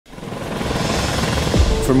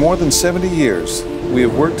For more than 70 years, we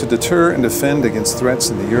have worked to deter and defend against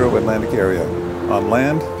threats in the Euro-Atlantic area, on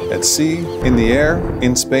land, at sea, in the air,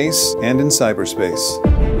 in space, and in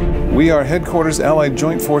cyberspace. We are Headquarters Allied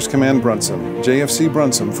Joint Force Command Brunssum, JFC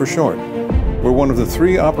Brunssum for short. We're one of the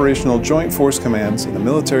 3 operational Joint Force Commands in the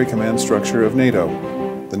military command structure of NATO,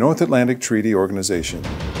 the North Atlantic Treaty Organization.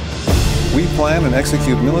 We plan and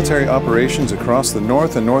execute military operations across the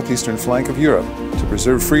north and northeastern flank of Europe to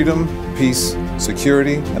preserve freedom, peace,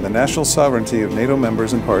 security, and the national sovereignty of NATO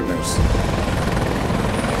members and partners.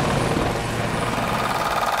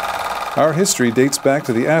 Our history dates back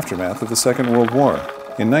to the aftermath of the Second World War.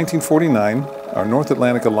 In 1949, our North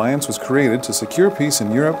Atlantic Alliance was created to secure peace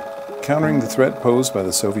in Europe, countering the threat posed by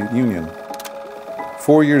the Soviet Union.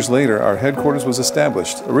 4 years later, our headquarters was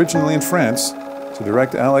established, originally in France, to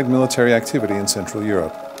direct Allied military activity in Central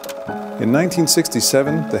Europe. In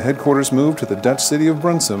 1967, the headquarters moved to the Dutch city of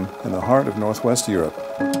Brunssum in the heart of Northwest Europe.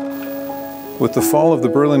 With the fall of the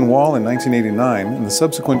Berlin Wall in 1989 and the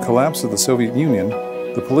subsequent collapse of the Soviet Union,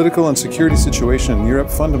 the political and security situation in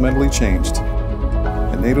Europe fundamentally changed,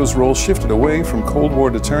 and NATO's role shifted away from Cold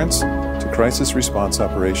War deterrence to crisis response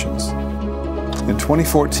operations. In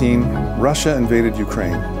 2014, Russia invaded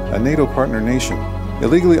Ukraine, a NATO partner nation,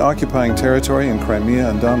 illegally occupying territory in Crimea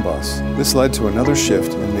and Donbass. This led to another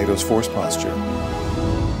shift in NATO's force posture.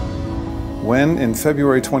 When, in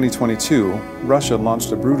February 2022, Russia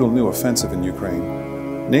launched a brutal new offensive in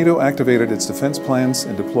Ukraine, NATO activated its defense plans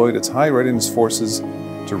and deployed its high-readiness forces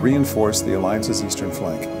to reinforce the alliance's eastern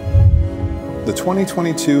flank. The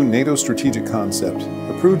 2022 NATO Strategic Concept,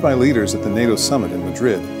 approved by leaders at the NATO summit in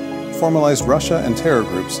Madrid, formalized Russia and terror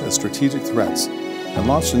groups as strategic threats and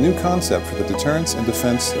launched a new concept for the deterrence and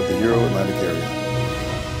defense of the Euro-Atlantic area.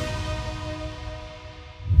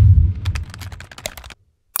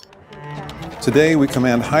 Today, we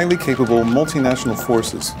command highly capable multinational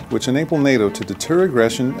forces which enable NATO to deter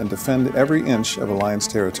aggression and defend every inch of alliance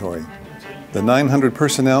territory. The 900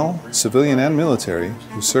 personnel, civilian and military,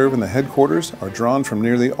 who serve in the headquarters are drawn from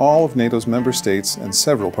nearly all of NATO's member states and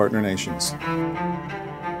several partner nations.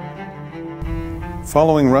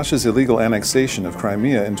 Following Russia's illegal annexation of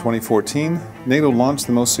Crimea in 2014, NATO launched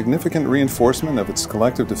the most significant reinforcement of its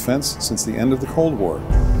collective defense since the end of the Cold War.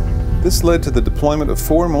 This led to the deployment of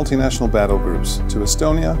 4 multinational battle groups to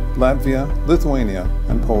Estonia, Latvia, Lithuania,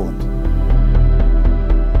 and Poland.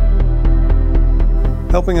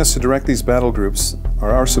 Helping us to direct these battle groups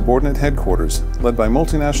are our subordinate headquarters, led by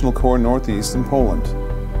Multinational Corps Northeast in Poland.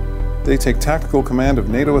 They take tactical command of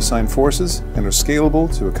NATO-assigned forces and are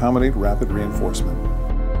scalable to accommodate rapid reinforcement.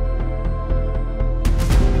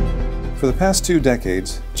 For the past 2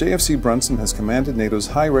 decades, JFC Brunssum has commanded NATO's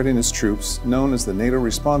high-readiness troops, known as the NATO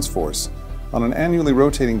Response Force, on an annually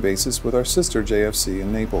rotating basis with our sister JFC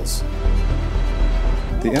in Naples.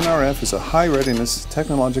 The NRF is a high-readiness,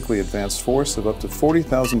 technologically advanced force of up to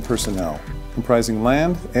 40,000 personnel, comprising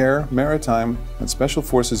land, air, maritime, and special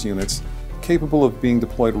forces units capable of being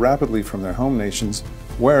deployed rapidly from their home nations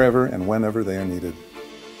wherever and whenever they are needed.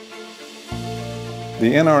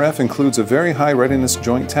 The NRF includes a very high readiness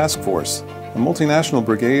joint task force, a multinational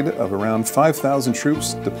brigade of around 5,000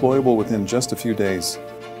 troops deployable within just a few days.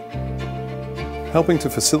 Helping to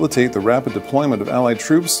facilitate the rapid deployment of Allied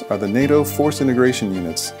troops are the NATO Force Integration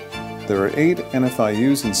Units. There are 8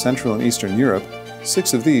 NFIUs in Central and Eastern Europe.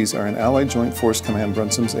 6 of these are in Allied Joint Force Command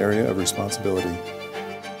Brunssum's area of responsibility.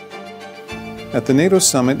 At the NATO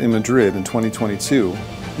summit in Madrid in 2022,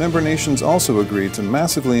 member nations also agreed to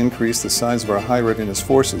massively increase the size of our high-readiness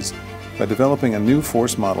forces by developing a new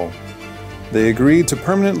force model. They agreed to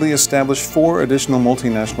permanently establish 4 additional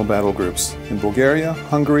multinational battle groups in Bulgaria,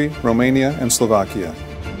 Hungary, Romania, and Slovakia.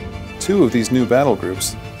 2 of these new battle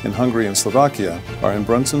groups, in Hungary and Slovakia, are in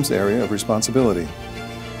Brunssum's area of responsibility.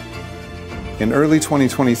 In early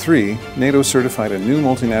 2023, NATO certified a new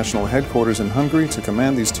multinational headquarters in Hungary to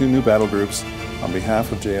command these 2 new battle groups on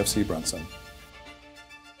behalf of JFC Brunssum.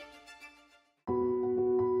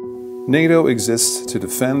 NATO exists to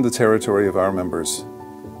defend the territory of our members.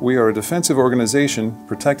 We are a defensive organization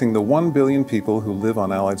protecting the 1 billion people who live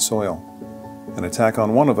on Allied soil. An attack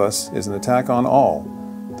on one of us is an attack on all,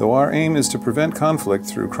 though our aim is to prevent conflict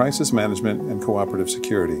through crisis management and cooperative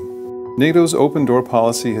security. NATO's open-door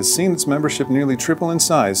policy has seen its membership nearly triple in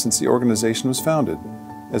size since the organization was founded,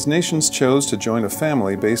 as nations chose to join a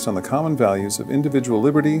family based on the common values of individual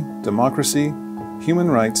liberty, democracy,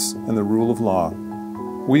 human rights, and the rule of law.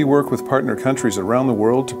 We work with partner countries around the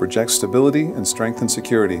world to project stability and strengthen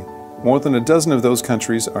security. More than a dozen of those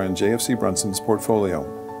countries are in JFC Brunssum's portfolio.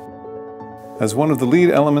 As one of the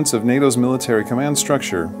lead elements of NATO's military command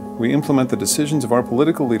structure, we implement the decisions of our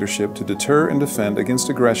political leadership to deter and defend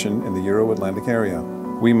against aggression in the Euro-Atlantic area.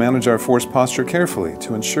 We manage our force posture carefully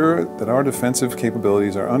to ensure that our defensive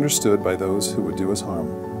capabilities are understood by those who would do us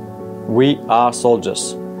harm. We are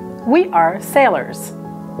soldiers. We are sailors.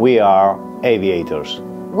 We are aviators.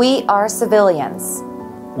 We are civilians.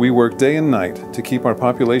 We work day and night to keep our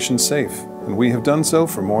population safe, and we have done so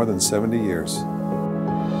for more than 70 years.